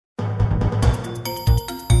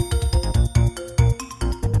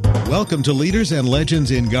Welcome to Leaders and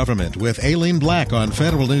Legends in Government with Aileen Black on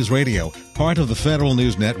Federal News Radio, part of the Federal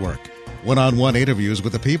News Network. One-on-one interviews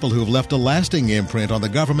with the people who've left a lasting imprint on the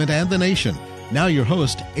government and the nation. Now your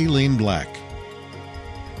host, Aileen Black.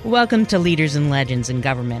 Welcome to Leaders and Legends in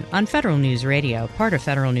Government on Federal News Radio, part of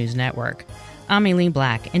Federal News Network. I'm Aileen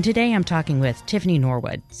Black, and today I'm talking with Tiffany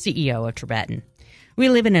Norwood, CEO of Tribetan. We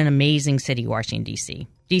live in an amazing city, Washington, D.C.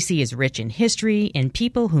 D.C. is rich in history and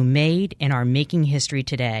people who made and are making history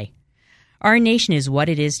today. Our nation is what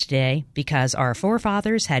it is today because our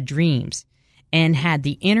forefathers had dreams and had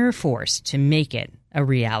the inner force to make it a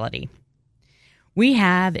reality. We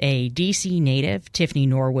have a D.C. native, Tiffany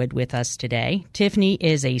Norwood, with us today. Tiffany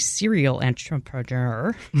is a serial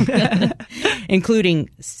entrepreneur, including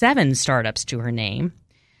 7 startups to her name,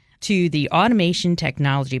 to the automation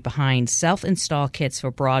technology behind self-install kits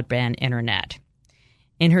for broadband internet.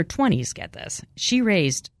 In her 20s, get this, she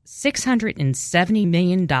raised $670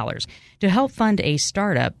 million to help fund a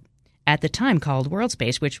startup at the time called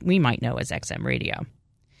WorldSpace, which we might know as XM Radio.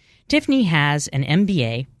 Tiffany has an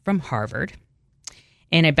MBA from Harvard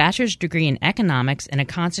and a bachelor's degree in economics and a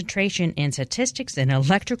concentration in statistics and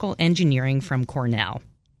electrical engineering from Cornell.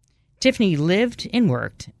 Tiffany lived and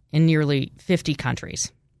worked in nearly 50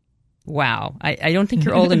 countries. Wow. I don't think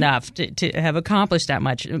you're old enough to have accomplished that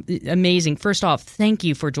much. Amazing. First off, thank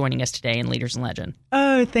you for joining us today in Leaders and Legend.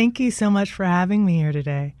 Oh, thank you so much for having me here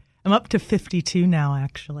today. I'm up to 52 now,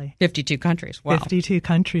 actually. 52 countries. Wow. 52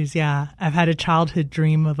 countries, yeah. I've had a childhood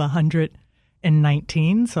dream of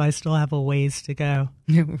 119, so I still have a ways to go.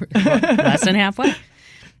 Less than halfway.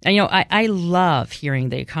 And, I love hearing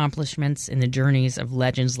the accomplishments and the journeys of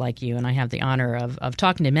legends like you, and I have the honor of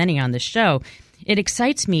talking to many on this show. It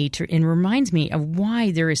excites me and reminds me of why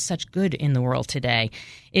there is such good in the world today.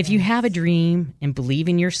 If you have a dream and believe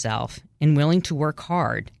in yourself and willing to work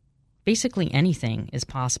hard, basically anything is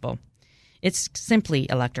possible. It's simply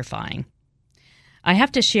electrifying. I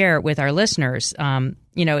have to share with our listeners,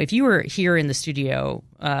 if you were here in the studio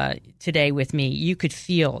today with me, you could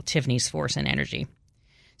feel Tiffany's force and energy.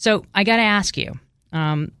 So I got to ask you,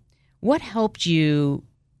 what helped you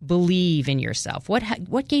believe in yourself?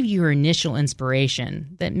 What gave you your initial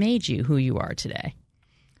inspiration that made you who you are today?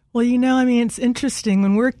 Well, it's interesting.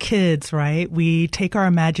 When we're kids, right, we take our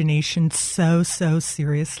imagination so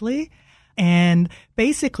seriously. And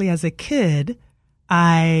basically, as a kid,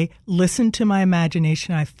 I listened to my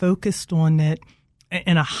imagination. I focused on it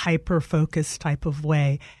in a hyper-focused type of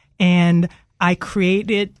way. And I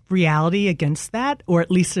created reality against that, or at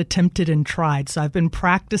least attempted and tried. So I've been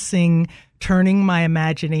practicing turning my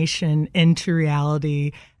imagination into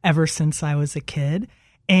reality ever since I was a kid.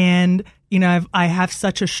 And, I have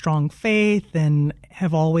such a strong faith and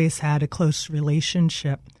have always had a close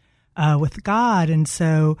relationship with God. And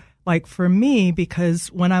so, for me, because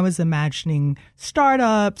when I was imagining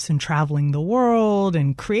startups and traveling the world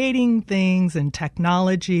and creating things and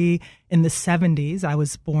technology in the 70s, I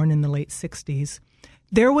was born in the late 60s,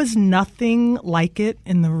 there was nothing like it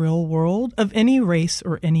in the real world of any race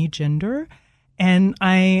or any gender. And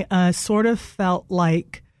I sort of felt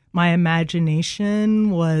like my imagination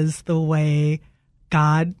was the way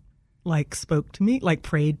God spoke to me,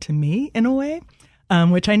 prayed to me in a way,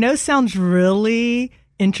 which I know sounds really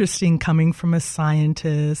interesting coming from a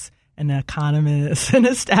scientist, an economist, and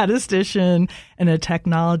a statistician, and a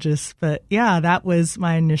technologist. But yeah, that was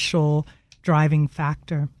my initial driving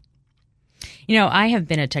factor. I have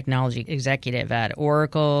been a technology executive at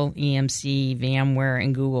Oracle, EMC, VMware,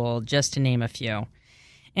 and Google, just to name a few.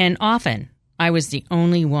 And often, I was the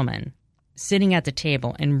only woman sitting at the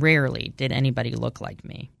table, and rarely did anybody look like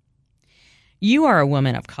me. You are a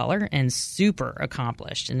woman of color and super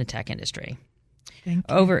accomplished in the tech industry. Thank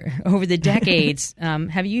you. Over the decades,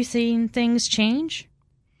 have you seen things change?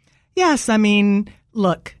 Yes.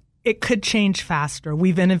 Look, it could change faster.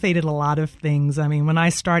 We've innovated a lot of things. When I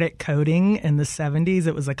started coding in the 70s,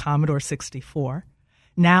 it was a Commodore 64.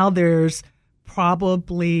 Now there's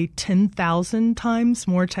probably 10,000 times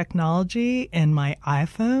more technology in my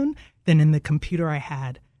iPhone than in the computer I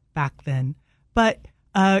had back then. But,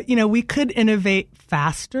 we could innovate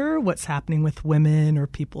faster. What's happening with women or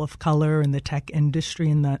people of color in the tech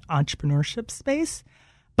industry and the entrepreneurship space.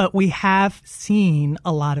 But we have seen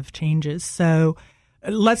a lot of changes. So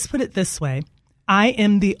let's put it this way. I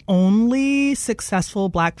am the only successful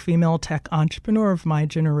Black female tech entrepreneur of my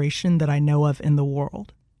generation that I know of in the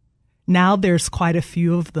world. Now there's quite a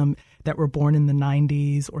few of them that were born in the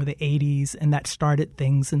 90s or the 80s and that started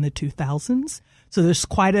things in the 2000s. So there's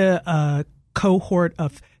quite a cohort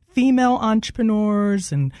of female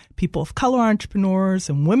entrepreneurs and people of color entrepreneurs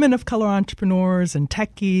and women of color entrepreneurs and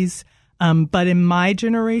techies But in my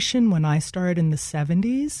generation, when I started in the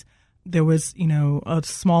 70s, there was, a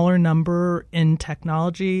smaller number in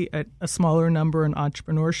technology, a smaller number in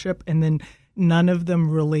entrepreneurship, and then none of them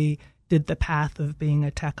really did the path of being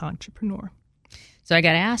a tech entrepreneur. So I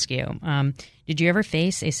got to ask you, did you ever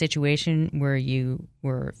face a situation where you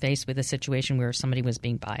were faced with a situation where somebody was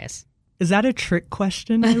being biased? Is that a trick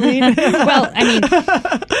question, Eileen? Well, I mean,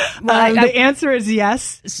 the answer is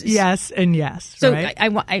yes, and yes. So right?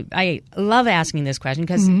 I love asking this question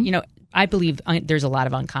because, I believe there's a lot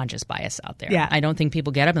of unconscious bias out there. Yeah. I don't think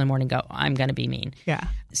people get up in the morning and go, I'm going to be mean. Yeah.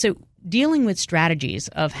 So dealing with strategies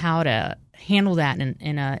of how to handle that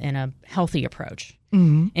in a healthy approach,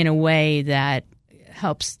 in a way that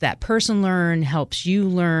helps that person learn, helps you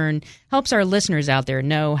learn, helps our listeners out there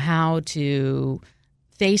know how to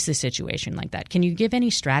face a situation like that. Can you give any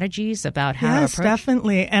strategies about how to approach? Yes,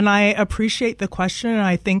 definitely. And I appreciate the question. And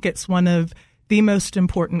I think it's one of the most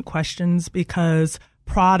important questions because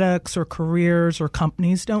products or careers or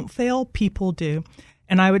companies don't fail, people do.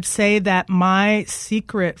 And I would say that my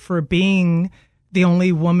secret for being the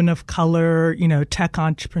only woman of color, tech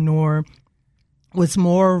entrepreneur was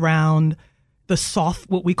more around the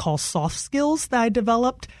what we call soft skills that I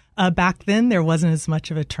developed. Back then, there wasn't as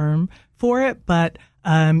much of a term for it, but,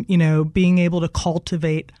 being able to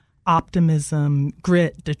cultivate optimism,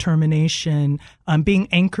 grit, determination, being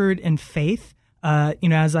anchored in faith.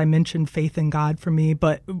 As I mentioned, faith in God for me,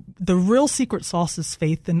 but the real secret sauce is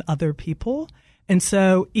faith in other people. And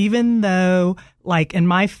so even though, like in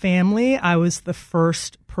my family, I was the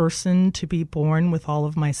first person to be born with all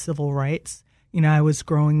of my civil rights, I was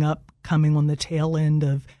growing up coming on the tail end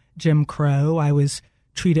of Jim Crow. I was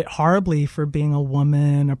treated horribly for being a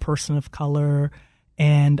woman, a person of color,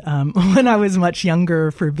 and when I was much younger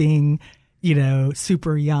for being,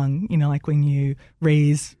 super young, like when you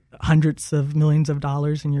raise hundreds of millions of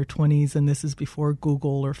dollars in your 20s, and this is before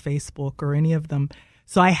Google or Facebook or any of them.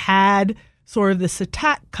 So I had sort of this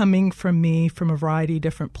attack coming from me from a variety of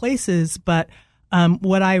different places. But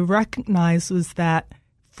what I recognized was that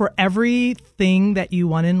for everything that you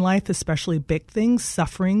want in life, especially big things,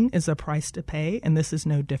 suffering is a price to pay. And this is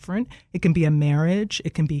no different. It can be a marriage.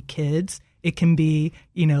 It can be kids. It can be,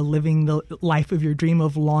 living the life of your dream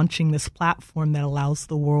of launching this platform that allows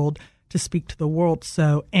the world to speak to the world.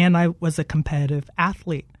 So, and I was a competitive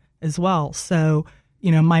athlete as well. So,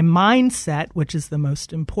 my mindset, which is the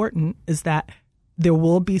most important, is that there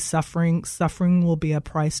will be suffering. Suffering will be a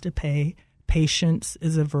price to pay. Patience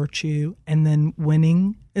is a virtue. And then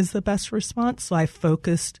winning is the best response. So I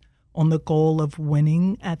focused on the goal of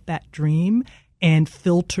winning at that dream and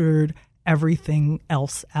filtered everything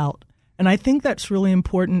else out. And I think that's really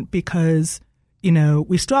important because,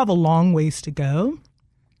 we still have a long ways to go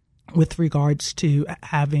with regards to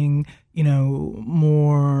having,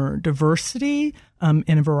 more diversity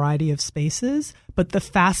in a variety of spaces. But the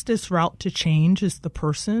fastest route to change is the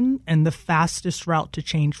person, and the fastest route to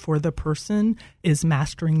change for the person is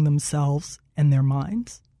mastering themselves and their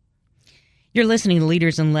minds. You're listening to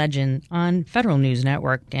Leaders and Legend on Federal News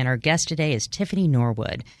Network, and our guest today is Tiffany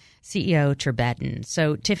Norwood, CEO Tribetan.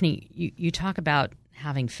 So, Tiffany, you talk about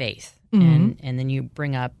having faith, and then you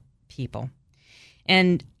bring up people.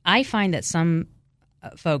 And I find that some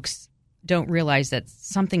folks don't realize that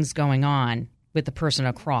something's going on with the person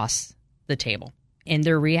across the table, and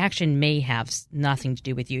their reaction may have nothing to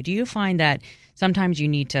do with you. Do you find that sometimes you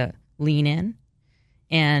need to lean in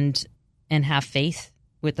and have faith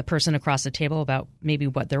with the person across the table about maybe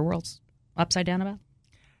what their world's upside down about?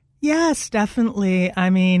 Yes, definitely.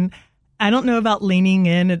 I mean, I don't know about leaning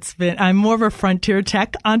in. I'm more of a frontier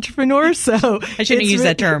tech entrepreneur, so I shouldn't use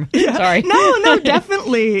that term. Yeah. Sorry. No,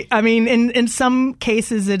 definitely. I mean, in some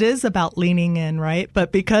cases it is about leaning in, right?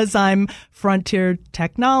 But because I'm frontier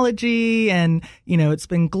technology and, it's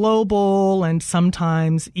been global and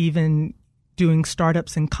sometimes even doing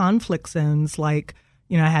startups in conflict zones, like,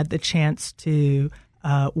 I had the chance to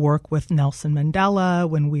work with Nelson Mandela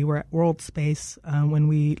when we were at World Space, when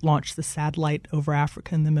we launched the satellite over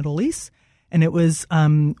Africa and the Middle East. And it was,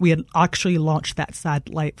 we had actually launched that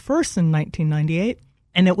satellite first in 1998.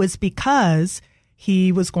 And it was because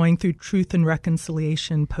he was going through truth and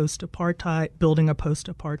reconciliation post-apartheid, building a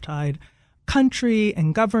post-apartheid country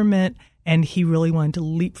and government. And he really wanted to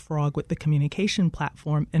leapfrog with the communication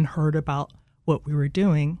platform and heard about what we were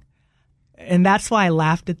doing. And that's why I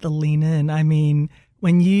laughed at the lean in. I mean,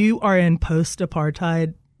 when you are in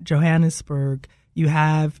post-apartheid Johannesburg, you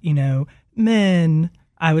have, men.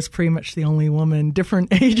 I was pretty much the only woman,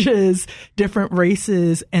 different ages, different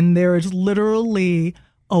races, and there is literally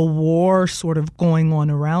a war sort of going on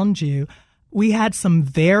around you. we had some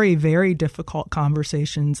very, very difficult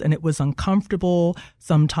conversations, and it was uncomfortable.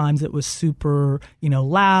 Sometimes it was super,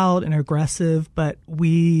 loud and aggressive, but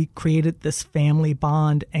we created this family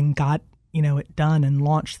bond and got, it done and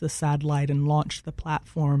launched the satellite and launched the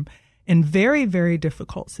platform in very, very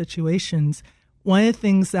difficult situations. One of the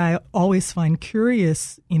things that I always find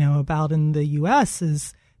curious, about in the U.S.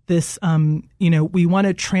 is this, we want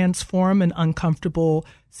to transform an uncomfortable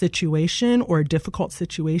situation or a difficult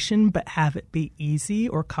situation, but have it be easy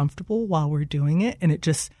or comfortable while we're doing it. And it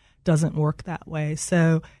just doesn't work that way.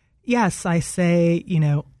 So, yes, I say,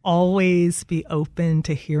 always be open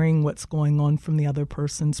to hearing what's going on from the other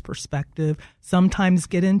person's perspective. Sometimes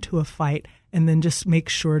get into a fight and then just make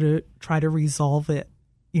sure to try to resolve it,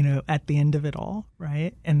 at the end of it all,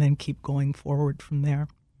 right? And then keep going forward from there.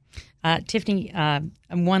 Tiffany,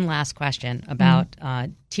 one last question about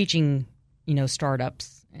teaching,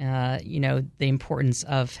 startups, the importance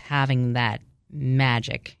of having that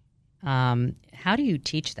magic. How do you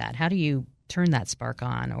teach that? How do you turn that spark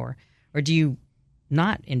on? Or do you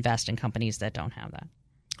not invest in companies that don't have that?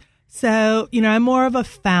 So, I'm more of a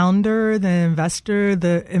founder than an investor.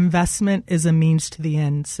 The investment is a means to the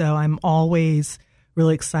end. So I'm always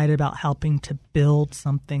really excited about helping to build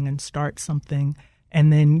something and start something.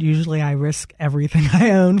 And then usually I risk everything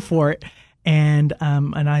I own for it. And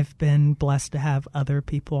I've been blessed to have other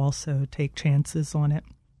people also take chances on it.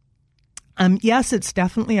 Yes, it's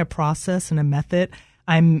definitely a process and a method.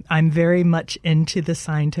 I'm very much into the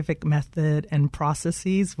scientific method and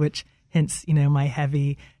processes, which hence, my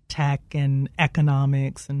heavy tech and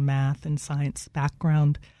economics and math and science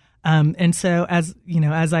background. And so as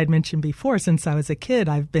I'd mentioned before, since I was a kid,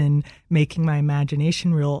 I've been making my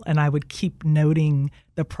imagination real, and I would keep noting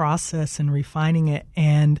the process and refining it.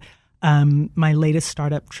 And my latest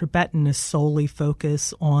startup, Tribetan, is solely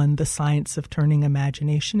focused on the science of turning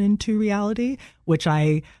imagination into reality, which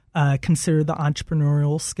I consider the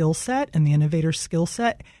entrepreneurial skill set and the innovator skill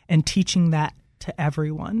set, and teaching that to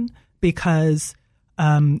everyone, because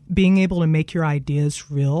being able to make your ideas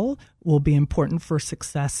real will be important for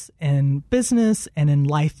success in business and in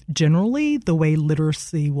life generally, the way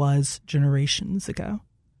literacy was generations ago.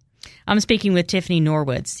 I'm speaking with Tiffany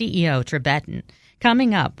Norwood, CEO, Tribetan.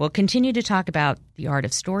 Coming up, we'll continue to talk about the art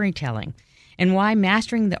of storytelling and why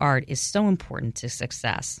mastering the art is so important to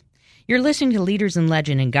success. You're listening to Leaders in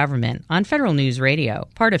Legend in Government on Federal News Radio,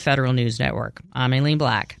 part of Federal News Network. I'm Aileen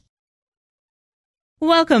Black.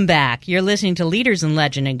 Welcome back. You're listening to Leaders in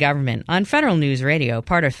Legend in Government on Federal News Radio,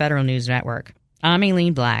 part of Federal News Network. I'm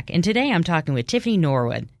Aileen Black, and today I'm talking with Tiffany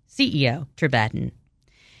Norwood, CEO, Tribetan.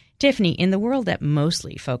 Tiffany, in the world that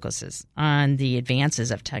mostly focuses on the advances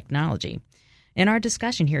of technology, in our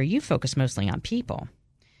discussion here, you focus mostly on people.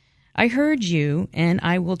 I heard you, and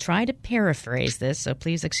I will try to paraphrase this, so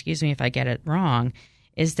please excuse me if I get it wrong,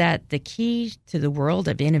 is that the key to the world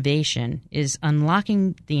of innovation is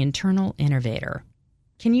unlocking the internal innovator.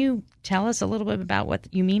 Can you tell us a little bit about what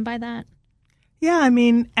you mean by that? Yeah,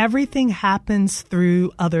 everything happens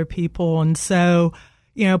through other people. And so,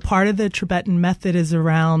 part of the Tribetan method is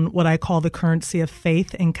around what I call the currency of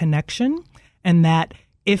faith and connection, and that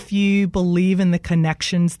if you believe in the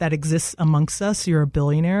connections that exist amongst us, you're a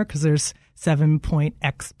billionaire, because there's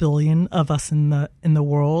 7.x billion of us in the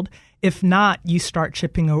world. If not, you start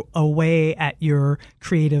chipping away at your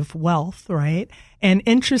creative wealth, right? And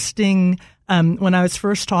interesting, when I was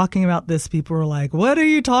first talking about this, people were like, what are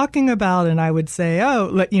you talking about? And I would say,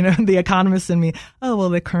 the economist in me,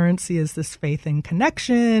 the currency is this faith and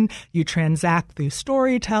connection. You transact through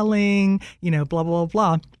storytelling, blah, blah,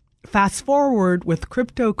 blah. Fast forward with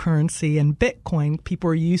cryptocurrency and Bitcoin,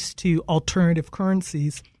 people are used to alternative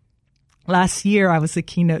currencies. Last year, I was a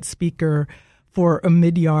keynote speaker for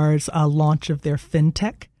Omidyar's launch of their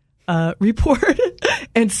fintech report.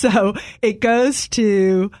 And so it goes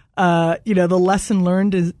to, the lesson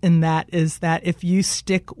learned is that if you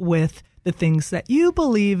stick with the things that you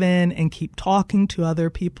believe in and keep talking to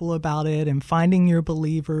other people about it and finding your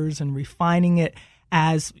believers and refining it,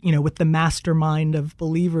 as, with the mastermind of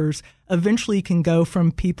believers, eventually you can go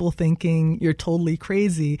from people thinking you're totally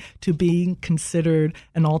crazy to being considered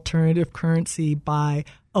an alternative currency by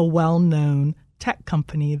a well-known tech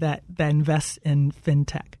company that invests in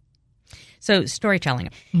fintech. So storytelling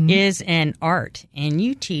is an art, and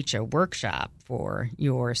you teach a workshop for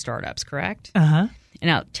your startups, correct? Uh-huh.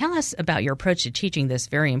 Now, tell us about your approach to teaching this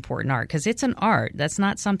very important art, because it's an art. That's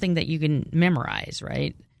not something that you can memorize,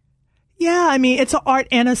 right? Yeah, I mean, it's an art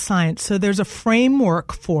and a science. So there's a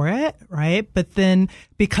framework for it, right? But then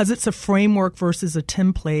because it's a framework versus a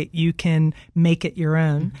template, you can make it your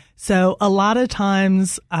own. Mm-hmm. So a lot of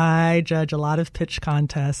times I judge a lot of pitch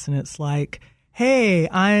contests and it's like, hey,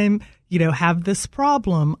 I'm, have this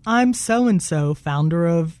problem. I'm so-and-so, founder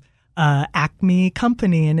of Acme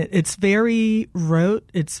company. And it's very rote.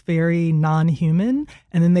 It's very non-human.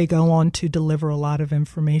 And then they go on to deliver a lot of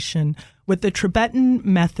information. With the Tribetan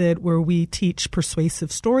method, where we teach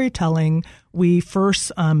persuasive storytelling, we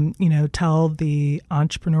first, tell the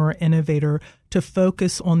entrepreneur innovator to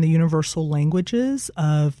focus on the universal languages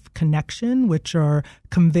of connection, which are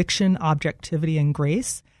conviction, objectivity, and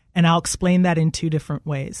grace. And I'll explain that in two different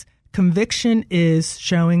ways. Conviction is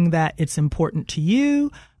showing that it's important to you,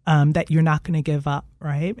 that you're not going to give up,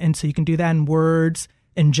 right? And so you can do that in words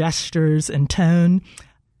and gestures and tone.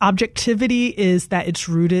 Objectivity is that it's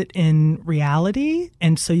rooted in reality,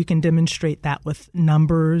 and so you can demonstrate that with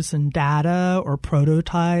numbers and data or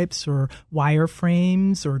prototypes or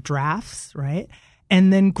wireframes or drafts, right?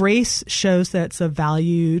 And then grace shows that it's of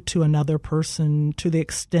value to another person to the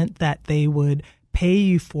extent that they would pay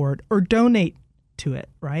you for it or donate to it,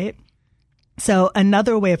 right? So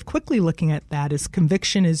another way of quickly looking at that is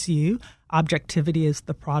conviction is you, objectivity is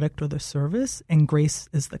the product or the service, and grace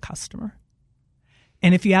is the customer.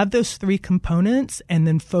 And if you have those three components and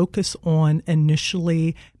then focus on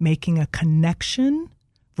initially making a connection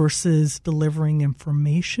versus delivering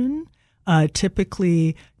information,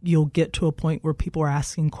 typically you'll get to a point where people are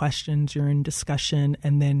asking questions, you're in discussion,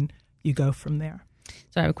 and then you go from there.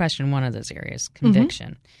 So I have a question in one of those areas,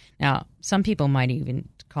 conviction. Mm-hmm. Now, some people might even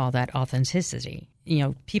call that authenticity.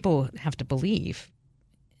 People have to believe.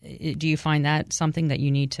 Do you find that something that you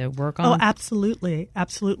need to work on? Oh, absolutely.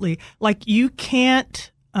 Absolutely. Like you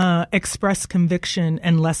can't express conviction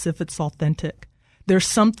unless if it's authentic. There's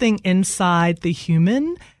something inside the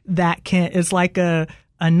human that is like a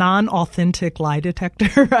non-authentic lie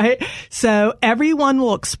detector, right? So everyone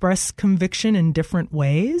will express conviction in different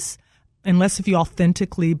ways. Unless if you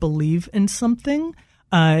authentically believe in something,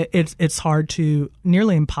 it's hard to,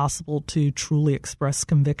 nearly impossible to truly express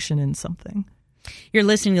conviction in something. You're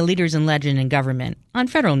listening to Leaders in Legend in Government on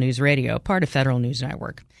Federal News Radio, part of Federal News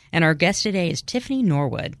Network. And our guest today is Tiffany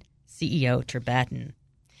Norwood, CEO of Tribetan.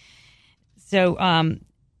 So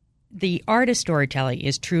the art of storytelling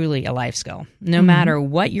is truly a life skill. No matter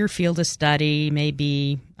what your field of study may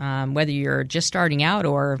be, whether you're just starting out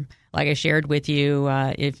or, like I shared with you,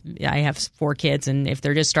 if I have 4 kids and if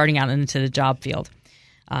they're just starting out into the job field.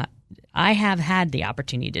 I have had the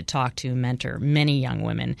opportunity to talk to and mentor many young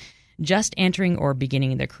women just entering or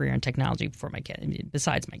beginning their career in technology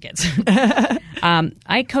besides my kids.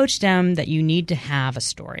 I coach them that you need to have a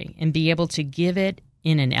story and be able to give it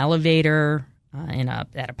in an elevator,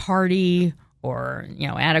 at a party, or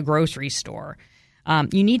at a grocery store.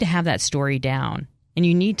 You need to have that story down, and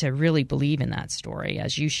you need to really believe in that story,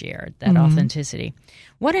 as you shared, that authenticity.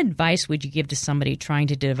 What advice would you give to somebody trying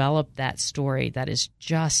to develop that story that is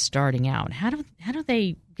just starting out? How do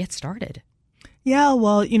they get started? Yeah,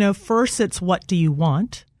 well, first it's what do you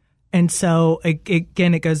want? And so,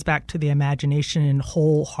 again, it goes back to the imagination and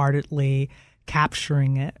wholeheartedly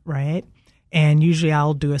capturing it, right? And usually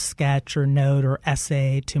I'll do a sketch or note or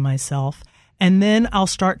essay to myself. And then I'll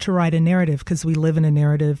start to write a narrative because we live in a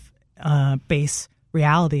narrative-based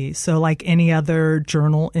reality. So like any other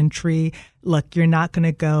journal entry, look, you're not going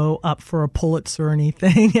to go up for a Pulitzer or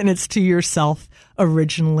anything, and it's to yourself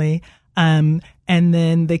originally. And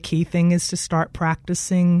then the key thing is to start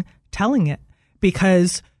practicing telling it,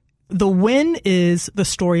 because the win is the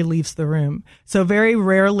story leaves the room. So very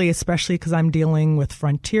rarely, especially because I'm dealing with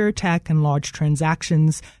frontier tech and large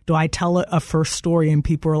transactions, do I tell a first story and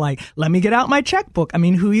people are like, let me get out my checkbook. I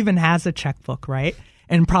mean, who even has a checkbook, right?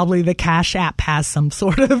 And probably the Cash App has some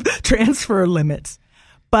sort of transfer limits.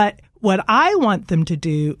 But what I want them to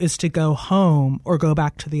do is to go home or go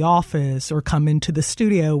back to the office or come into the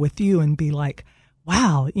studio with you and be like,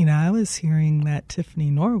 wow, I was hearing that Tiffany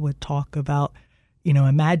Norwood talk about,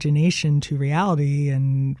 imagination to reality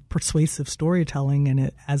and persuasive storytelling and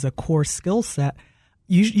it as a core skill set.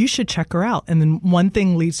 You should check her out. And then one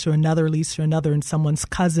thing leads to another, and someone's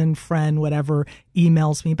cousin, friend, whatever,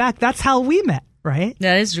 emails me back. That's how we met. Right?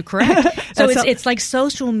 That is correct. So it's like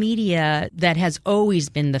social media that has always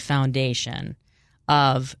been the foundation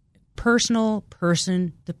of personal,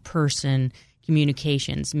 person-to-person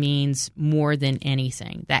communications means more than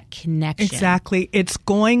anything, that connection. Exactly. It's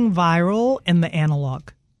going viral in the analog.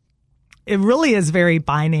 It really is very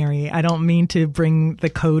binary. I don't mean to bring the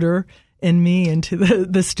coder in me into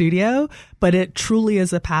the studio, but it truly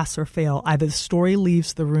is a pass or fail. Either the story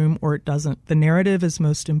leaves the room or it doesn't. The narrative is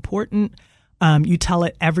most important. You tell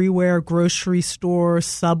it everywhere, grocery store,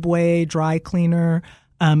 subway, dry cleaner.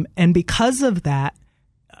 And because of that,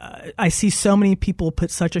 I see so many people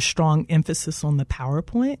put such a strong emphasis on the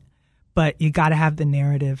PowerPoint, but you got to have the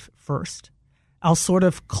narrative first. I'll sort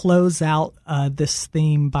of close out this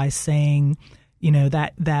theme by saying,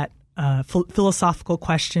 that philosophical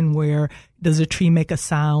question where does a tree make a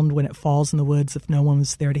sound when it falls in the woods if no one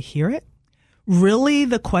was there to hear it? Really,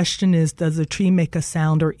 the question is, does a tree make a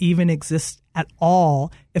sound or even exist at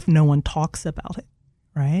all if no one talks about it,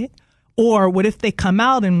 right? Or what if they come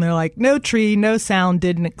out and they're like, no tree, no sound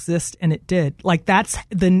didn't exist, and it did. Like that's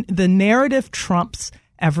the narrative trumps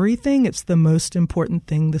everything. It's the most important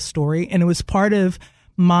thing, the story. And it was part of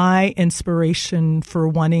my inspiration for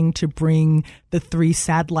wanting to bring the 3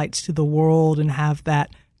 satellites to the world and have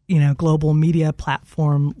that, global media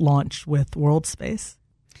platform launched with WorldSpace.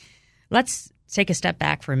 Let's take a step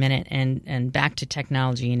back for a minute and back to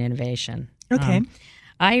technology and innovation. Okay.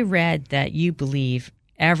 I read that you believe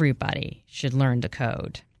everybody should learn to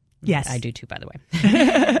code. Yes. I do too, by the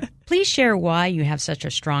way. Please share why you have such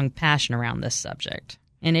a strong passion around this subject,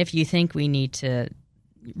 and if you think we need to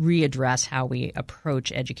readdress how we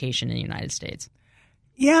approach education in the United States.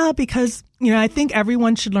 Yeah, because, I think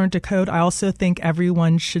everyone should learn to code. I also think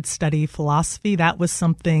everyone should study philosophy. That was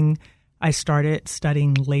something I started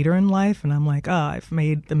studying later in life, and I'm like, I've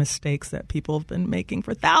made the mistakes that people have been making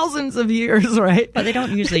for thousands of years, right? But they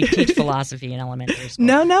don't usually teach philosophy in elementary school.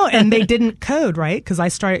 No, and they didn't code, right? Because I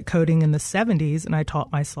started coding in the 70s, and I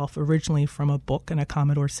taught myself originally from a book and a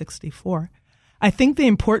Commodore 64. I think the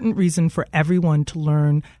important reason for everyone to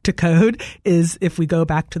learn to code is if we go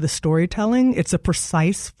back to the storytelling, it's a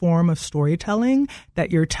precise form of storytelling that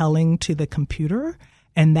you're telling to the computer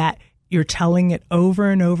and that you're telling it over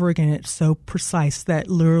and over again. It's so precise that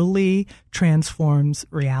literally transforms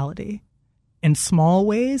reality in small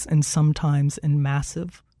ways and sometimes in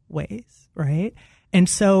massive ways, right? And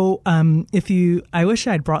so I wish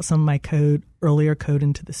I'd brought some of my earlier code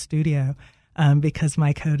into the studio. Because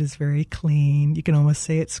my code is very clean. You can almost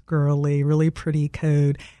say it's girly, really pretty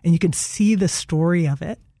code. And you can see the story of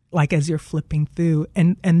it, like as you're flipping through.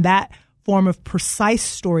 And that form of precise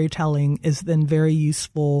storytelling is then very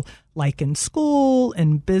useful, like in school,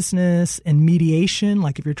 in business, in mediation,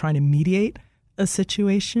 like if you're trying to mediate a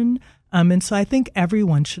situation. And so I think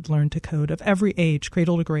everyone should learn to code of every age,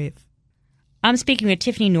 cradle to grave. I'm speaking with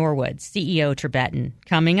Tiffany Norwood, CEO of Tribetan.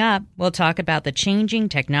 Coming up, we'll talk about the changing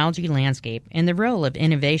technology landscape and the role of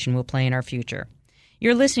innovation will play in our future.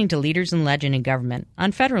 You're listening to Leaders in Legend in Government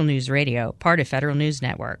on Federal News Radio, part of Federal News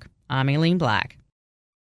Network. I'm Aileen Black.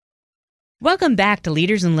 Welcome back to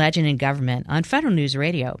Leaders in Legend in Government on Federal News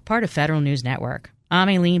Radio, part of Federal News Network. I'm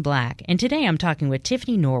Aileen Black, and today I'm talking with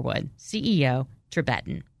Tiffany Norwood, CEO,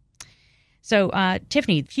 Tribetan. So,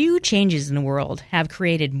 Tiffany, few changes in the world have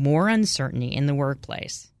created more uncertainty in the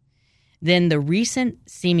workplace than the recent,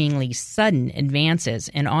 seemingly sudden advances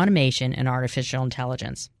in automation and artificial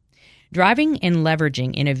intelligence. Driving and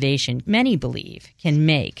leveraging innovation, many believe, can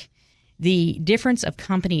make the difference of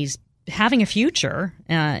companies having a future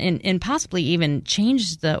and possibly even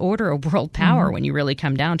change the order of world power when you really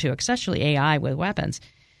come down to, especially AI with weapons.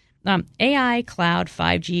 AI, cloud,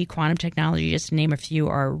 5G, quantum technology, just to name a few,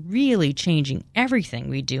 are really changing everything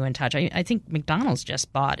we do and touch. I think McDonald's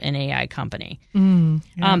just bought an AI company.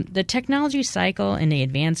 Yeah. The technology cycle and the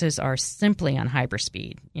advances are simply on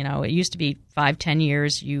hyperspeed. It used to be 5-10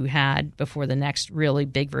 years you had before the next really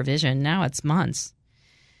big revision. Now it's months.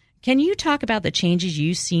 Can you talk about the changes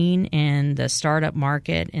you've seen in the startup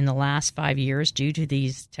market in the last 5 years due to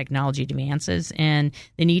these technology advances and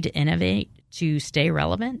the need to innovate to stay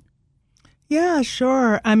relevant? Yeah,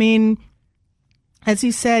 sure. I mean, as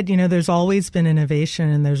you said, there's always been innovation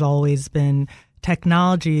and there's always been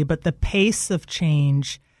technology, but the pace of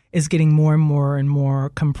change is getting more and more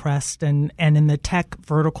compressed. And in the tech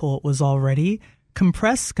vertical, it was already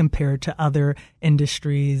compressed compared to other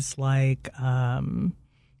industries like, hotel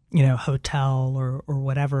or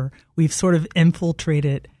whatever. We've sort of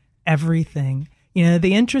infiltrated everything.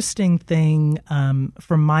 The interesting thing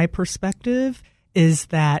from my perspective is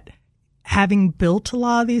that having built a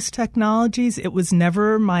lot of these technologies, it was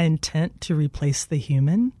never my intent to replace the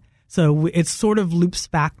human. So it sort of loops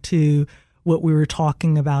back to what we were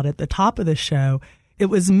talking about at the top of the show. It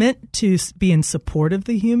was meant to be in support of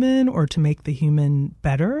the human or to make the human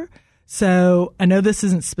better. So I know this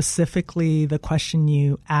isn't specifically the question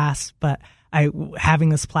you asked, but having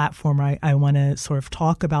this platform, I want to sort of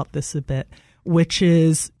talk about this a bit, which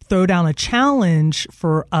is throw down a challenge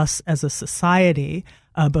for us as a society,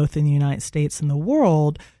 both in the United States and the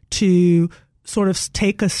world, to sort of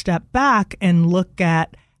take a step back and look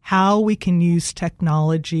at how we can use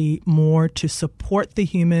technology more to support the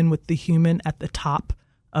human, with the human at the top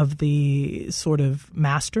of the sort of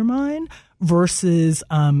mastermind, versus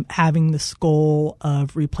having this goal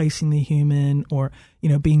of replacing the human, or,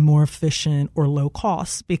 being more efficient or low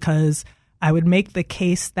cost. Because I would make the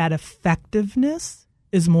case that effectiveness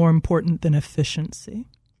is more important than efficiency.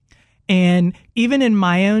 And even in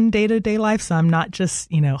my own day-to-day life, so I'm not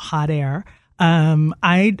just, hot air,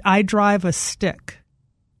 I drive a stick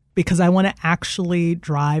because I want to actually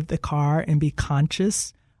drive the car and be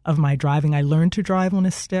conscious of my driving. I learned to drive on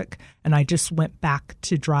a stick, and I just went back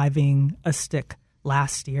to driving a stick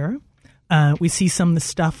last year. We see some of the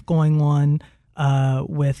stuff going on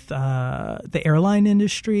with the airline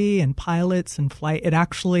industry and pilots and flight. It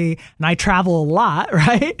actually, and I travel a lot,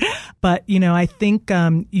 right? But, I think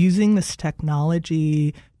using this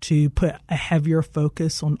technology to put a heavier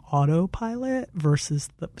focus on autopilot versus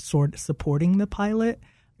the sort of supporting the pilot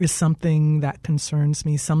is something that concerns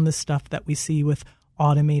me. Some of the stuff that we see with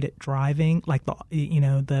automated driving, like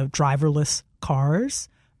the driverless cars,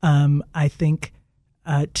 I think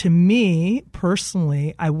to me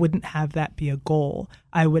personally, I wouldn't have that be a goal.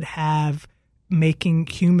 I would have making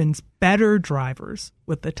humans better drivers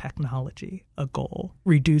with the technology a goal,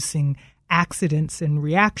 reducing accidents and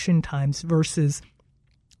reaction times versus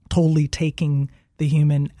totally taking the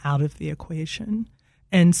human out of the equation.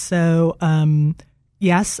 And so,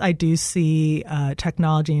 yes, I do see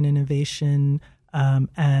technology and innovation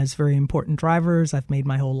as very important drivers. I've made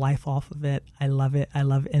my whole life off of it. I love it. I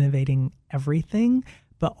love innovating everything.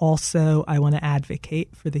 But also, I want to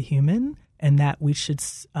advocate for the human, and that we should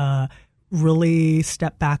really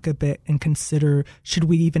step back a bit and consider, should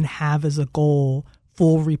we even have as a goal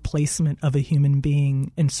full replacement of a human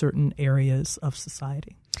being in certain areas of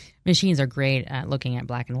society? Machines are great at looking at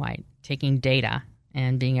black and white, taking data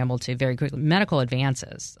and being able to very quickly, medical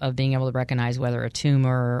advances of being able to recognize whether a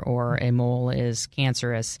tumor or a mole is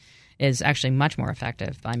cancerous is actually much more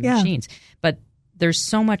effective by machines. But there's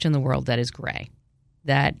so much in the world that is gray,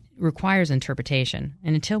 that requires interpretation.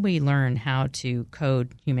 And until we learn how to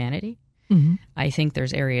code humanity, I think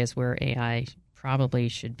there's areas where AI probably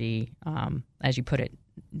should be, as you put it,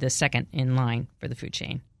 the second in line for the food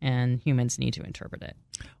chain, and humans need to interpret it.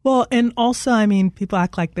 Well, and also, people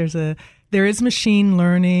act like there is machine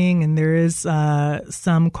learning and there is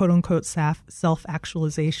some quote-unquote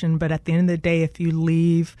self-actualization. But at the end of the day, if you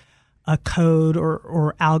leave a code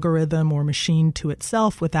or algorithm or machine to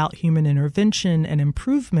itself without human intervention and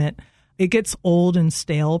improvement, it gets old and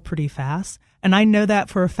stale pretty fast. And I know that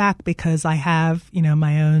for a fact because I have,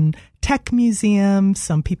 my own tech museum.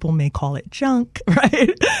 Some people may call it junk,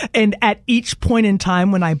 right? And at each point in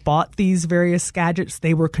time when I bought these various gadgets,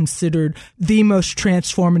 they were considered the most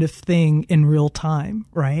transformative thing in real time,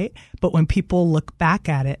 right? But when people look back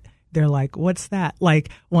at it, they're like, what's that? Like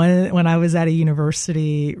when I was at a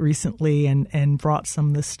university recently and brought some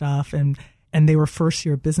of this stuff and they were first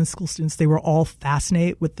year business school students, they were all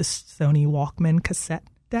fascinated with the Sony Walkman cassette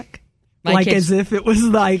deck. Like as if it was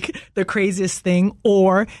like the craziest thing.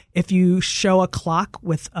 Or if you show a clock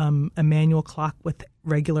with a manual clock with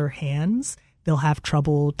regular hands, they'll have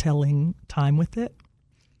trouble telling time with it.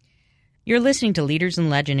 You're listening to Leaders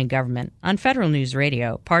in Legend in Government on Federal News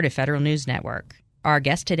Radio, part of Federal News Network. Our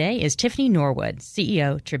guest today is Tiffany Norwood,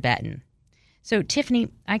 CEO, Tribetan. So, Tiffany,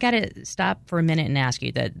 I got to stop for a minute and ask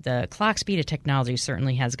you that the clock speed of technology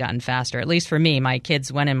certainly has gotten faster, at least for me. My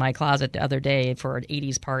kids went in my closet the other day for an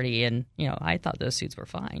 80s party, and, I thought those suits were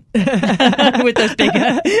fine with those big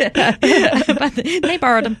but they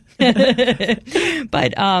borrowed them.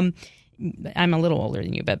 But I'm a little older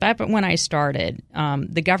than you, but back when I started,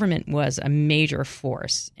 the government was a major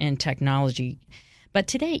force in technology. But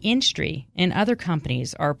today, industry and other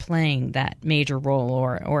companies are playing that major role,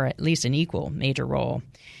 or at least an equal major role.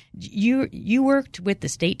 You worked with the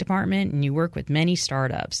State Department and you work with many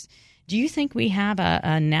startups. Do you think we have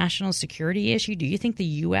a national security issue? Do you think the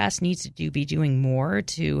U.S. needs to be doing more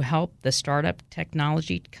to help the startup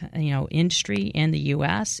technology, industry in the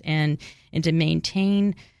U.S. and to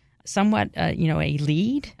maintain somewhat, a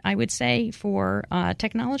lead, I would say, for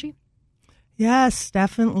technology? Yes,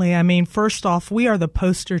 definitely. First off, we are the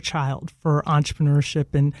poster child for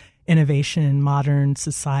entrepreneurship and innovation in modern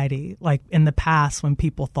society. Like in the past, when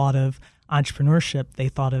people thought of entrepreneurship, they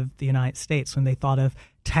thought of the United States. When they thought of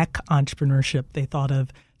tech entrepreneurship, they thought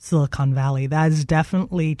of Silicon Valley. That has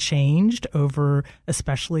definitely changed over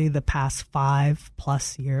especially the past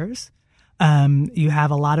 5+ years. You have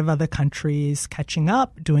a lot of other countries catching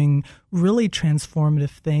up, doing really transformative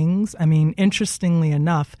things. I mean, interestingly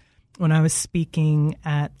enough, when I was speaking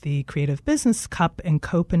at the Creative Business Cup in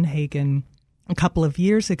Copenhagen a couple of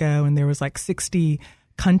years ago, and there was like 60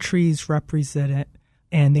 countries represented,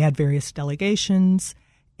 and they had various delegations.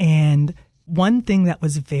 And one thing that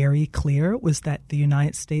was very clear was that the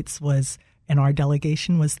United States was, and our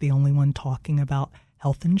delegation was the only one talking about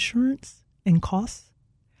health insurance and costs.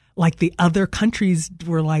 Like the other countries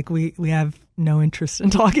were like, we have no interest in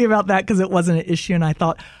talking about that because it wasn't an issue. And I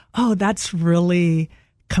thought, oh, that's really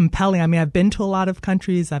compelling. I mean, I've been to a lot of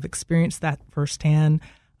countries. I've experienced that firsthand.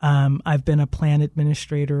 I've been a plan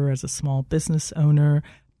administrator as a small business owner.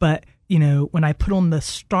 But, you know, when I put on the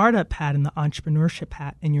startup hat and the entrepreneurship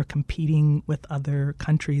hat and you're competing with other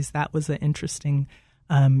countries, that was an interesting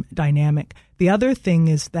dynamic. The other thing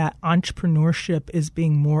is that entrepreneurship is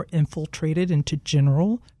being more infiltrated into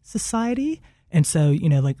general society. And so, you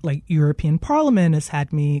know, like European Parliament has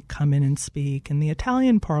had me come in and speak, and the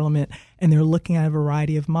Italian Parliament, and they're looking at a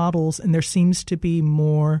variety of models, and there seems to be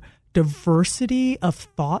more diversity of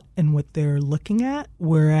thought in what they're looking at,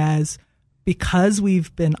 whereas because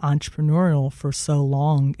we've been entrepreneurial for so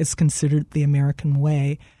long, it's considered the American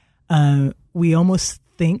way. We almost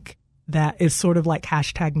think that it's sort of like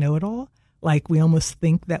hashtag know-it-all. Like we almost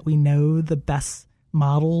think that we know the best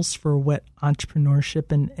models for what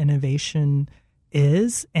entrepreneurship and innovation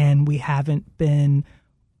is, and we haven't been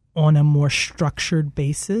on a more structured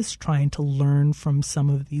basis trying to learn from some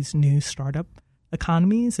of these new startup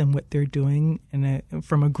economies and what they're doing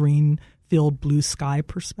from a green field, blue sky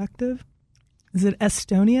perspective. Is it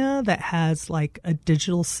Estonia that has like a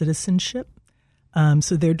digital citizenship?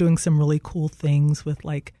 So they're doing some really cool things with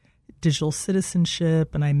like digital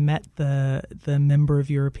citizenship. And I met the member of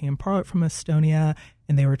European Parliament from Estonia,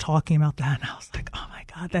 and they were talking about that. And I was like, oh my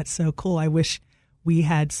God, that's so cool. I wish we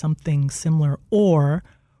had something similar, or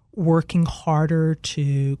working harder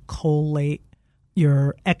to collate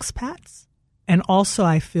your expats. And also,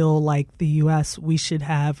 I feel like the U.S., we should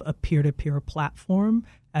have a peer-to-peer platform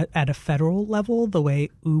at a federal level, the way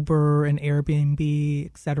Uber and Airbnb,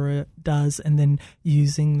 et cetera, does, and then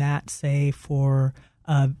using that, say, for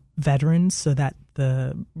veterans so that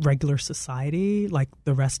the regular society, like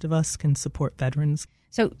the rest of us, can support veterans.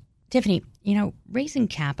 So, Tiffany, you know, raising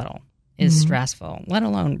capital is stressful, let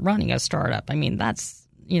alone running a startup. I mean, that's,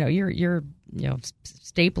 you know, you're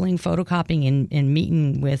stapling, photocopying, and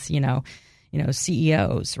meeting with,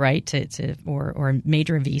 CEOs, right? Or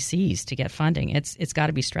major VCs to get funding. It's got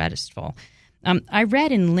to be stressful. I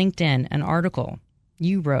read in LinkedIn an article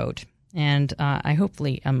you wrote, and I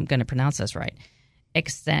hopefully I'm going to pronounce this right.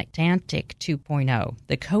 Excitantic 2.0,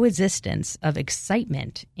 the coexistence of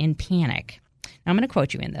excitement and panic. Now, I'm going to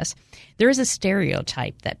quote you in this. There is a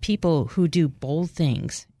stereotype that people who do bold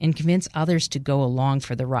things and convince others to go along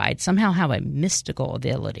for the ride somehow have a mystical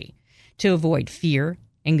ability to avoid fear,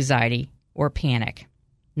 anxiety, or panic.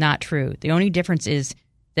 Not true. The only difference is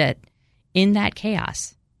that in that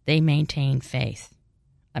chaos, they maintain faith.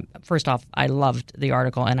 First off, I loved the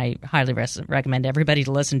article, and I highly recommend everybody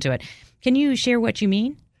to listen to it. Can you share what you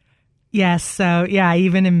mean? Yes. So, yeah, I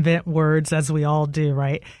even invent words, as we all do,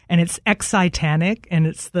 right? And it's excitanic, and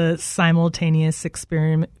it's the simultaneous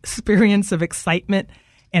experience of excitement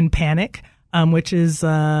and panic, which is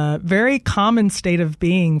a very common state of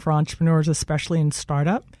being for entrepreneurs, especially in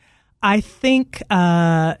startup. I think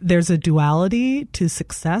there's a duality to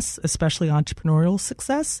success, especially entrepreneurial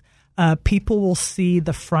success. People will see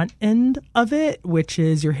the front end of it, which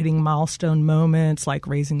is you're hitting milestone moments like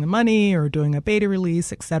raising the money or doing a beta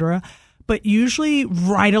release, et cetera. But usually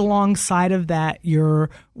right alongside of that, you're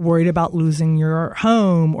worried about losing your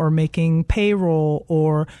home or making payroll,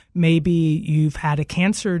 or maybe you've had a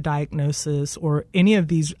cancer diagnosis or any of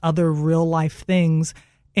these other real life things.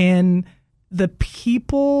 And the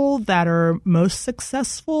people that are most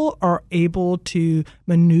successful are able to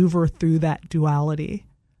maneuver through that duality.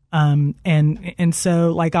 And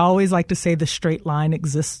so, like, I always like to say the straight line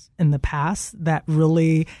exists in the past, that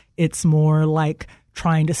really it's more like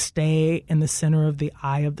trying to stay in the center of the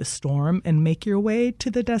eye of the storm and make your way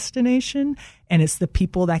to the destination. And it's the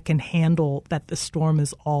people that can handle that the storm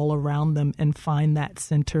is all around them and find that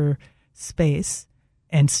center space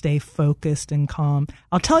and stay focused and calm.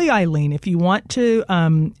 I'll tell you, Eileen, if you want to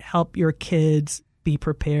help your kids be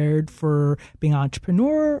prepared for being an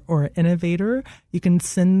entrepreneur or an innovator, you can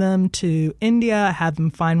send them to India, have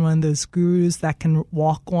them find one of those gurus that can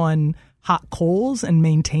walk on hot coals and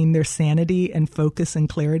maintain their sanity and focus and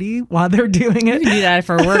clarity while they're doing it. You can do that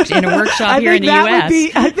in a workshop here in the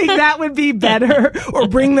U.S. I think that would be better, or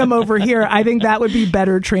bring them over here. I think that would be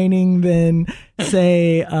better training than,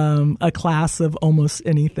 say, a class of almost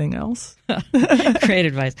anything else. Great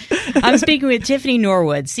advice. I'm speaking with Tiffany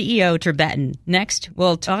Norwood, CEO Tribetan. Next,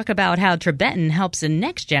 we'll talk about how Tribetan helps the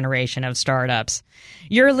next generation of startups.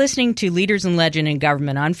 You're listening to Leaders in Legend in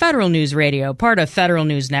Government on Federal News Radio, part of Federal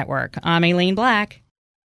News Network. I'm Aileen Black.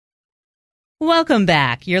 Welcome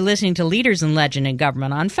back. You're listening to Leaders in Legend in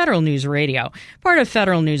Government on Federal News Radio, part of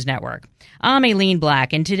Federal News Network. I'm Aileen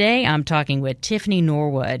Black, and today I'm talking with Tiffany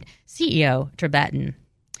Norwood, CEO Tribetan.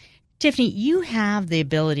 Tiffany, you have the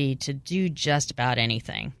ability to do just about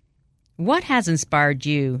anything. What has inspired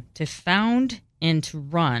you to found and to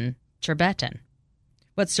run Tribetan?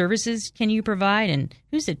 What services can you provide, and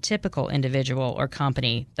who's a typical individual or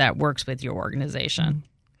company that works with your organization?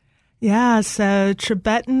 Yeah, so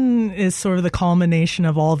Tribetan is sort of the culmination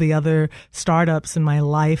of all the other startups in my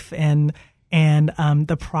life, and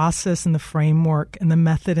the process and the framework and the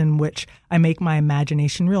method in which I make my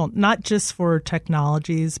imagination real, not just for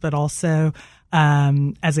technologies, but also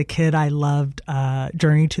as a kid, I loved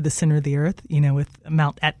Journey to the Center of the Earth, with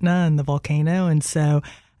Mount Etna and the volcano. And so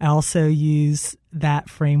I also use that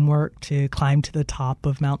framework to climb to the top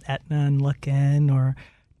of Mount Etna and look in. Or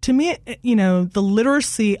to me, the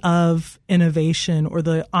literacy of innovation or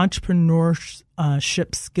the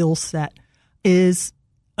entrepreneurship skill set is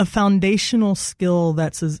a foundational skill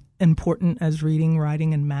that's as important as reading,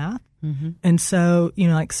 writing, and math. Mm-hmm. And so,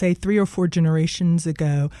 like say 3 or 4 generations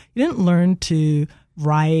ago, you didn't learn to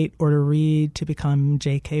write or to read to become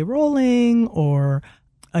J.K. Rowling or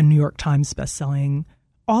a New York Times bestselling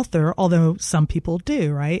author, although some people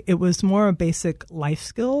do, right? It was more a basic life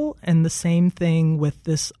skill, and the same thing with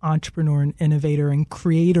this entrepreneur and innovator and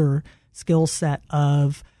creator skill set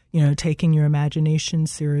of taking your imagination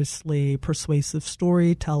seriously, persuasive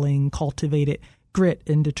storytelling, cultivated grit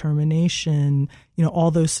and determination,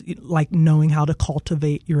 all those, like knowing how to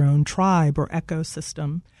cultivate your own tribe or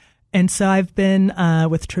ecosystem. And so I've been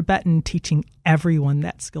with Tribetan teaching everyone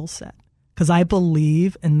that skill set because I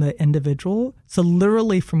believe in the individual. So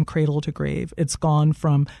literally from cradle to grave, it's gone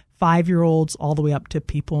from 5-year-olds all the way up to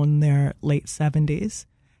people in their late 70s.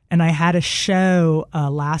 And I had a show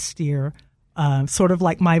last year, sort of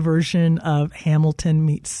like my version of Hamilton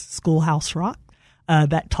meets Schoolhouse Rock,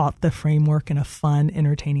 that taught the framework in a fun,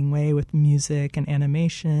 entertaining way with music and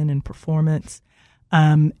animation and performance.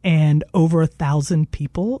 And over 1,000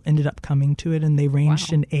 people ended up coming to it, and they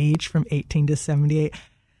ranged in age from 18 to 78.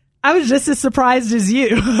 I was just as surprised as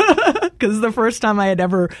you because the first time I had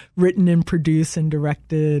ever written and produced and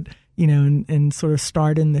directed, and sort of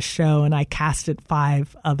starred in the show, and I casted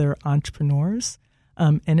 5 other entrepreneurs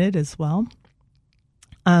in it as well.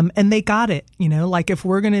 And they got it, like if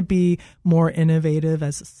we're going to be more innovative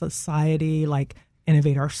as a society, like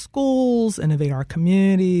innovate our schools, innovate our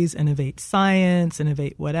communities, innovate science,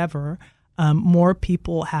 innovate whatever, more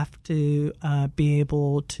people have to be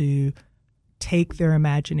able to take their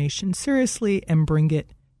imagination seriously and bring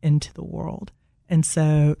it into the world. And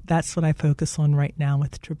so that's what I focus on right now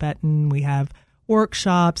with Tribetan. We have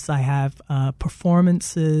workshops, I have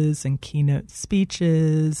performances and keynote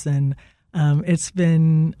speeches, and it's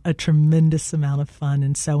been a tremendous amount of fun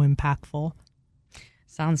and so impactful.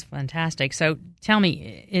 Sounds fantastic. So tell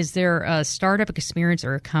me, is there a startup experience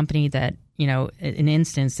or a company that, an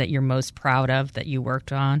instance that you're most proud of that you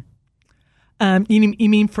worked on? You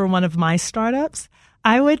mean for one of my startups?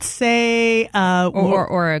 I would say,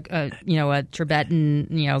 or a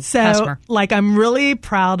Tribetan, customer. Like, I'm really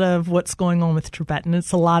proud of what's going on with Tribetan.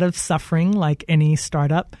 It's a lot of suffering, like any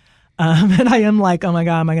startup. And I am like, oh my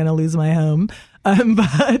God, am I going to lose my home?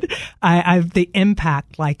 But I've the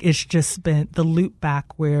impact, like it's just been the loop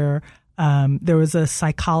back where there was a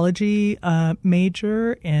psychology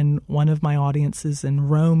major in one of my audiences in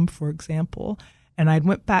Rome, for example. And I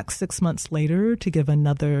went back 6 months later to give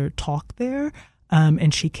another talk there.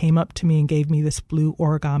 And she came up to me and gave me this blue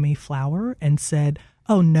origami flower and said,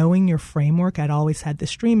 oh, knowing your framework, I'd always had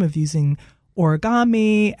this dream of using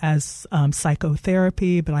origami as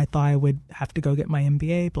psychotherapy, but I thought I would have to go get my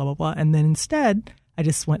MBA, blah, blah, blah. And then instead, I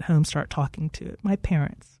just went home, started talking to my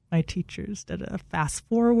parents, my teachers, did a fast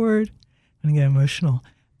forward. I'm going to get emotional.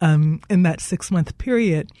 In that 6-month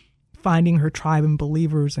period, finding her tribe and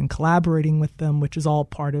believers and collaborating with them, which is all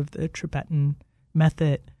part of the Tribetan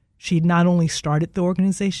method. She not only started the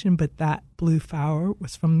organization, but that blue flower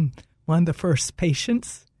was from one of the first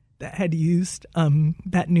patients that had used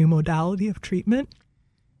that new modality of treatment.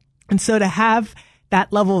 And so to have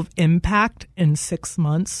that level of impact in 6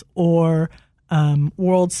 months, or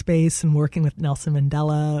World Space and working with Nelson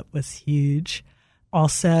Mandela was huge.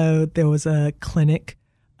 Also, there was a clinic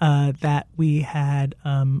that we had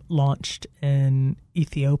launched in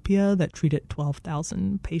Ethiopia that treated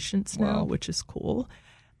 12,000 patients now, which is cool.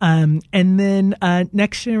 And then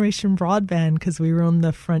next generation broadband, because we were on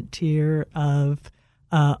the frontier of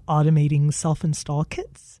automating self-install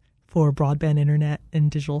kits for broadband internet and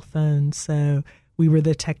digital phones. So we were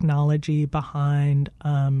the technology behind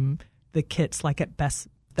the kits, like at Best.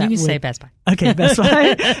 You can say Best Buy. Okay, Best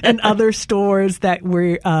Buy and other stores that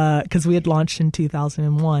were, because we had launched in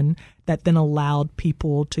 2001, that then allowed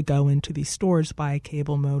people to go into these stores, buy a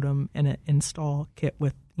cable modem and an install kit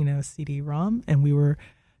with, a CD-ROM. And we were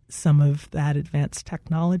some of that advanced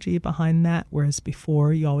technology behind that, whereas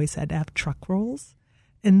before you always had to have truck rolls.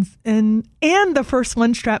 And the first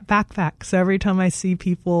one-strap backpack. So every time I see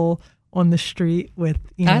people on the street with,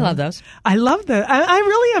 I love those. I love those. I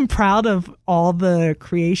really am proud of all the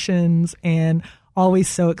creations and always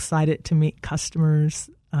so excited to meet customers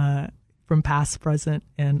from past, present,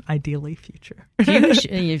 and ideally future.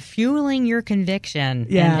 Fueling your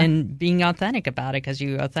conviction and being authentic about it, because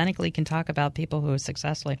you authentically can talk about people who are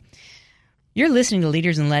successfully. You're listening to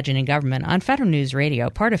Leaders in Legend in Government on Federal News Radio,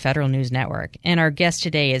 part of Federal News Network. And our guest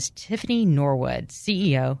today is Tiffany Norwood,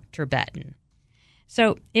 CEO, Tribetan.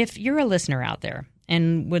 So if you're a listener out there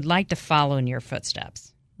and would like to follow in your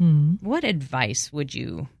footsteps, what advice would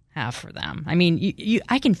you have for them? I mean,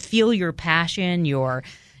 I can feel your passion, you're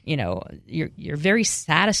very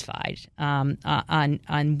satisfied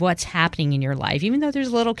on what's happening in your life, even though there's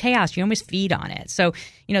a little chaos. You almost feed on it. So,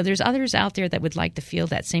 there's others out there that would like to feel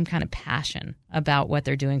that same kind of passion about what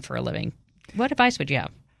they're doing for a living. What advice would you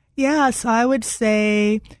have? Yeah, so I would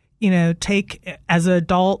say, take as an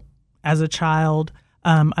adult, as a child,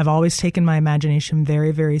 I've always taken my imagination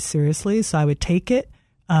very, very seriously. So I would take it.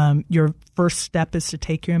 Your first step is to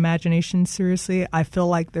take your imagination seriously. I feel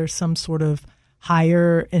like there's some sort of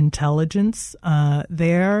higher intelligence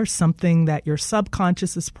there, something that your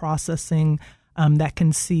subconscious is processing that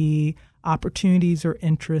can see opportunities or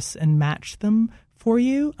interests and match them for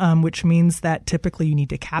you, which means that typically you need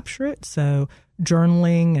to capture it. So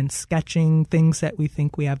journaling and sketching, things that we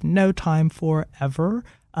think we have no time for ever,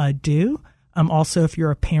 do. Also, if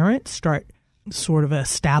you're a parent, start sort of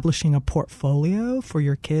establishing a portfolio for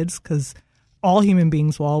your kids, because all human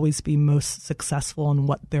beings will always be most successful in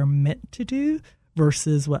what they're meant to do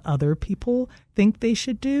versus what other people think they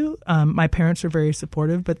should do. My parents are very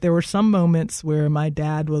supportive, but there were some moments where my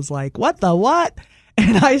dad was like, "What the what?"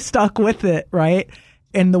 And I stuck with it, right?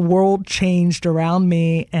 And the world changed around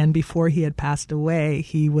me. And before he had passed away,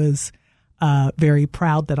 he was very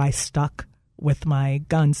proud that I stuck with my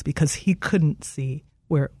guns, because he couldn't see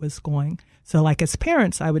where it was going. So like as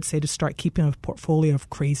parents, I would say to start keeping a portfolio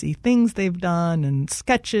of crazy things they've done and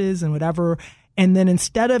sketches and whatever. And then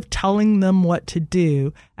instead of telling them what to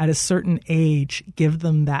do at a certain age, give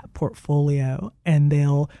them that portfolio and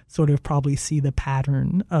they'll sort of probably see the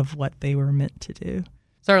pattern of what they were meant to do.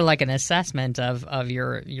 Sort of like an assessment of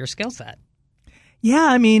your skill set. Yeah,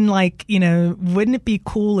 I mean, wouldn't it be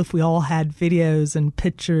cool if we all had videos and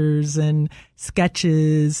pictures and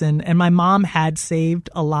sketches? And my mom had saved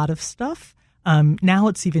a lot of stuff. Now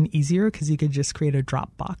it's even easier because you could just create a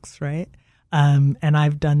Dropbox, right? And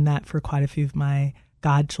I've done that for quite a few of my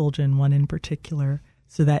godchildren, one in particular,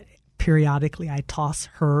 so that periodically I toss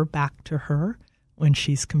her back to her when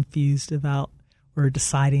she's confused about or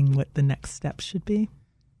deciding what the next step should be.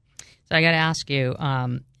 So I got to ask you,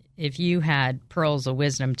 if you had pearls of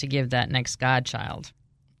wisdom to give that next godchild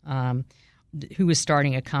who was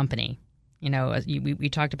starting a company, we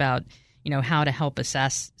talked about, how to help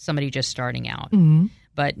assess somebody just starting out. Mm-hmm.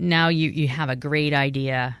 But now you have a great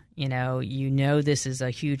idea, this is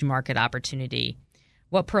a huge market opportunity.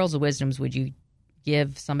 What pearls of wisdoms would you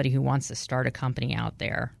give somebody who wants to start a company out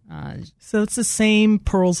there? So it's the same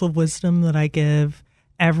pearls of wisdom that I give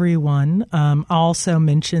everyone. I'll also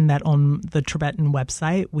mention that on the Tribetan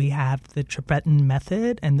website, we have the Tribetan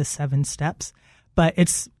method and the 7 steps. But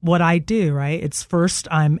it's what I do, right? It's first,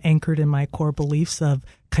 I'm anchored in my core beliefs of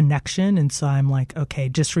connection. And so I'm like, okay,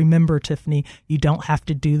 just remember, Tiffany, you don't have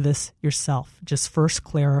to do this yourself. Just first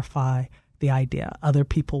clarify the idea. Other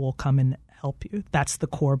people will come and help you. That's the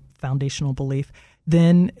core foundational belief.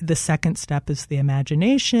 Then the second step is the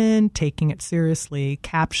imagination, taking it seriously,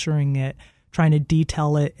 capturing it, trying to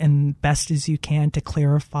detail it and best as you can to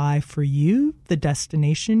clarify for you the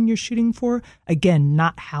destination you're shooting for. Again,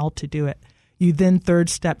 not how to do it. You then third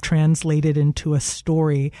step translate it into a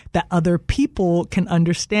story that other people can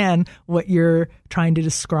understand what you're trying to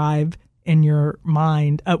describe in your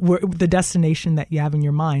mind, the destination that you have in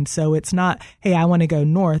your mind. So it's not, hey, I want to go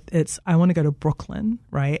north. It's, I want to go to Brooklyn,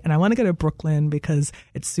 right? And I want to go to Brooklyn because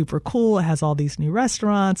it's super cool. It has all these new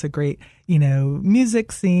restaurants, a great,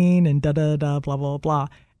 music scene, and da-da-da, blah, blah, blah.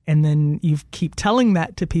 And then you keep telling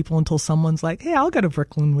that to people until someone's like, hey, I'll go to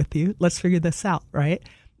Brooklyn with you. Let's figure this out, right?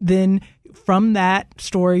 Then from that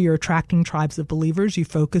story, you're attracting tribes of believers. You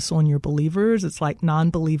focus on your believers. It's like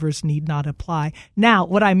non-believers need not apply. Now,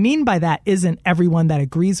 what I mean by that isn't everyone that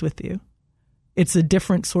agrees with you. It's a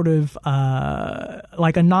different sort of,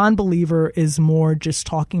 like a non-believer is more just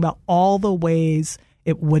talking about all the ways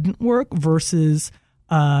it wouldn't work versus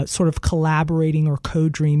sort of collaborating or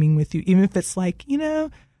co-dreaming with you, even if it's like, I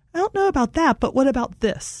don't know about that, but what about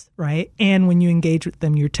this, right? And when you engage with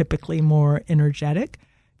them, you're typically more energetic.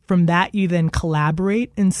 From that, you then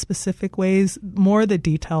collaborate in specific ways, more of the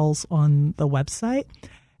details on the website.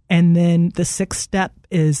 And then the sixth step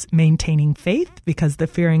is maintaining faith, because the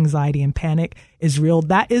fear, anxiety, and panic is real.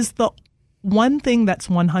 That is the one thing that's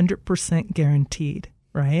 100% guaranteed,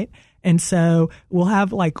 right? And so we'll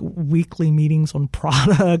have like weekly meetings on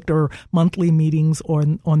product or monthly meetings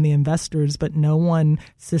on the investors, but no one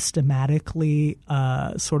systematically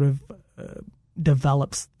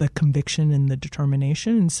develops the conviction and the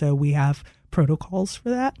determination. And so we have protocols for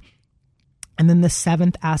that. And then the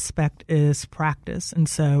seventh aspect is practice. And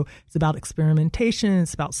so it's about experimentation.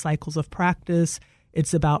 It's about cycles of practice.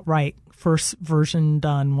 It's about, first version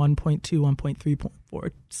done, 1.2,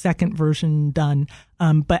 1.3.4, second version done.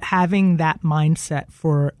 But having that mindset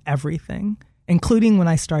for everything, including when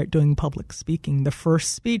I start doing public speaking, the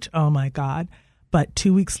first speech, oh my God. But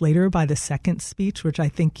 2 weeks later, by the second speech, which I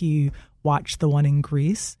think you watched the one in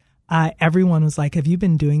Greece, everyone was like, have you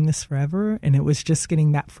been doing this forever? And it was just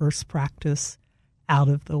getting that first practice out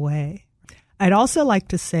of the way. I'd also like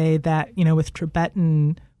to say that, with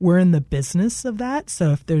Tribetan, we're in the business of that.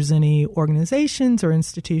 So if there's any organizations or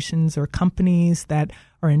institutions or companies that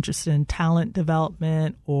are interested in talent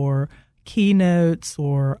development or keynotes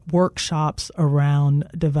or workshops around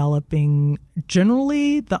developing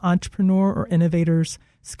generally the entrepreneur or innovator's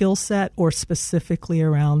skill set, or specifically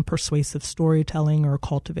around persuasive storytelling or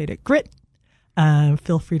cultivated grit,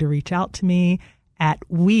 feel free to reach out to me at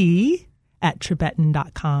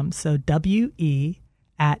we@tribetan.com. So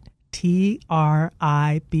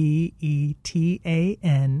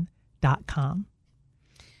WE@TRIBETAN.com.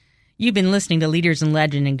 You've been listening to Leaders in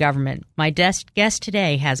Legend in Government. My guest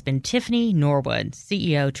today has been Tiffany Norwood,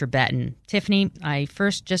 CEO Tribetan. Tiffany, I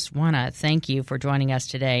first just want to thank you for joining us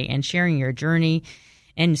today and sharing your journey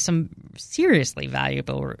and some seriously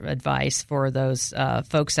valuable advice for those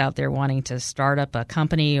folks out there wanting to start up a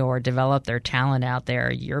company or develop their talent out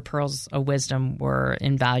there. Your pearls of wisdom were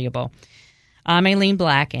invaluable. I'm Aileen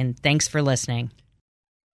Black, and thanks for listening.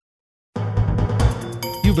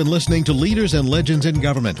 You've been listening to Leaders and Legends in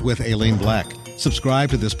Government with Aileen Black. Subscribe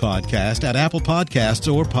to this podcast at Apple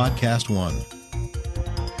Podcasts or Podcast One.